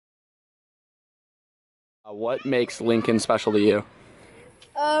What makes Lincoln special to you?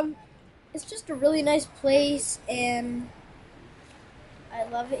 Um, it's just a really nice place, and I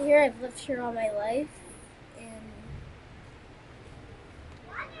love it here. I've lived here all my life, and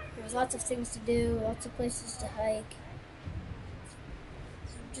there's lots of things to do, lots of places to hike.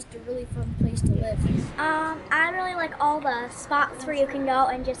 It's just a really fun place to live. I really like all the spots where you can go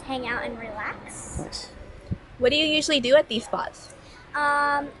and just hang out and relax. Nice. What do you usually do at these spots?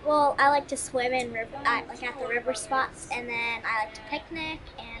 Well, I like to swim in like at the river spots, and then I like to picnic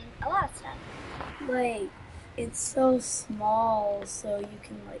and a lot of stuff. Like, it's so small, so you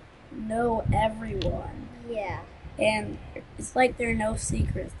can know everyone, Yeah. and it's like there are no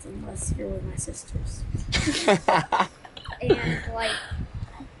secrets unless you're with my sisters. And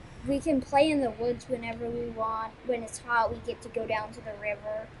we can play in the woods whenever we want. When it's hot, we get to go down to the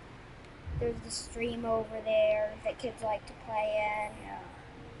river. There's the stream over there that kids like to play in. Yeah.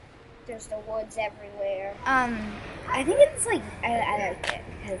 There's the woods everywhere. I think it's I like it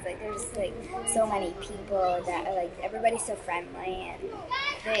because there's so many people that are everybody's so friendly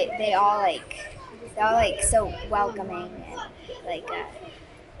and they're all so welcoming and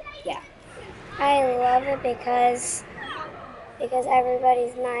yeah. I love it because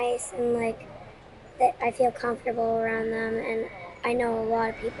everybody's nice and that I feel comfortable around them and I know a lot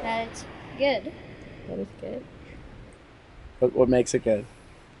of people. That's good. That is good. What makes it good?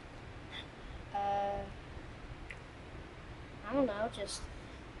 I don't know, just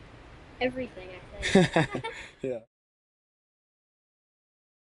everything, I think. Yeah.